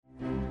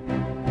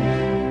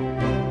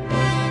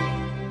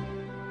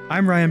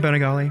I'm Ryan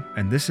Benegali,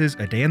 and this is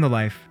A Day in the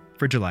Life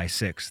for July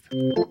 6th.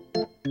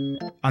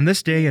 On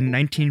this day in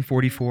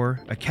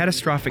 1944, a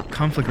catastrophic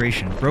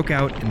conflagration broke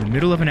out in the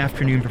middle of an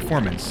afternoon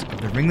performance of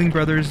the Ringling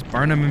Brothers'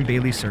 Barnum and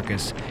Bailey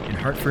Circus in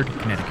Hartford,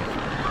 Connecticut.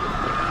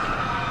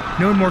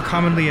 Known more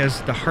commonly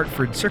as the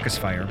Hartford Circus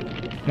Fire,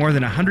 more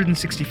than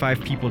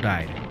 165 people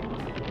died.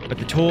 But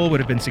the toll would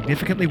have been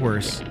significantly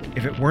worse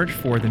if it weren't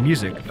for the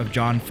music of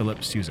John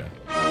Phillip Sousa.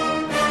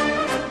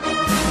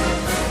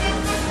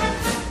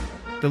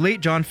 The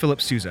late John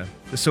Phillip Sousa,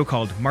 the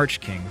so-called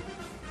March King,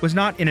 was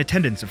not in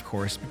attendance, of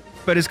course,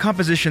 but his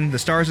composition, The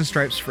Stars and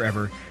Stripes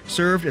Forever,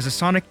 served as a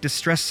sonic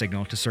distress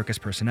signal to circus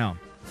personnel.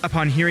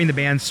 Upon hearing the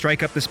band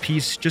strike up this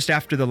piece just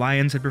after the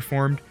Lions had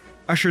performed,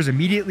 ushers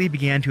immediately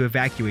began to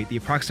evacuate the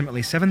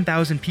approximately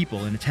 7,000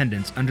 people in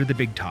attendance under the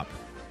Big Top,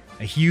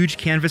 a huge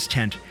canvas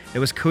tent that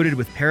was coated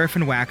with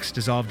paraffin wax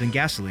dissolved in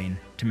gasoline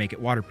to make it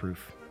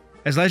waterproof.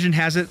 As legend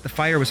has it, the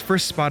fire was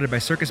first spotted by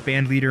circus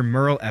band leader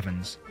Merle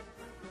Evans.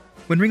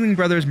 When Ringling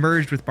Brothers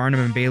merged with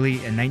Barnum and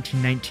Bailey in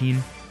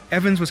 1919,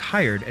 Evans was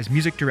hired as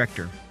music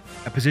director,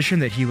 a position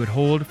that he would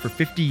hold for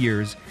 50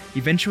 years,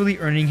 eventually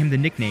earning him the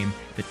nickname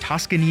the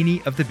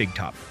Toscanini of the Big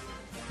Top.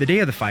 The day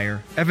of the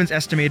fire, Evans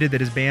estimated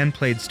that his band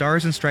played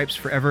Stars and Stripes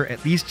Forever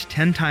at least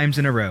 10 times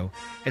in a row,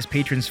 as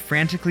patrons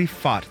frantically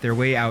fought their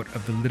way out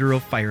of the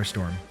literal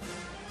firestorm.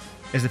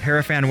 As the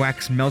paraffin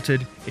wax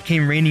melted, it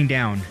came raining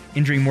down,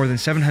 injuring more than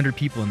 700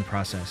 people in the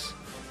process.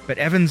 But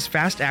Evans'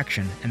 fast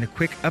action and the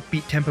quick,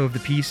 upbeat tempo of the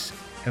piece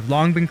have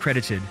long been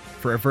credited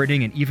for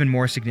averting an even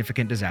more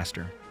significant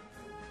disaster.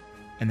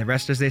 And the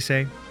rest, as they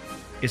say,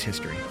 is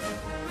history.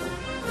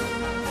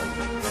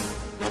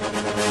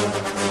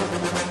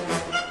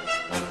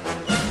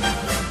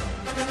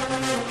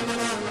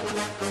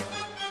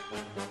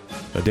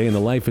 A Day in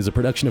the Life is a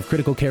production of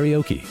Critical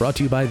Karaoke, brought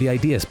to you by the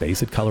Idea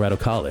Space at Colorado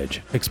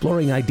College,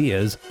 exploring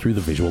ideas through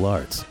the visual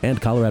arts,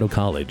 and Colorado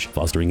College,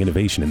 fostering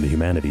innovation in the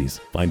humanities.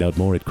 Find out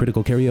more at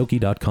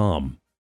criticalkaraoke.com.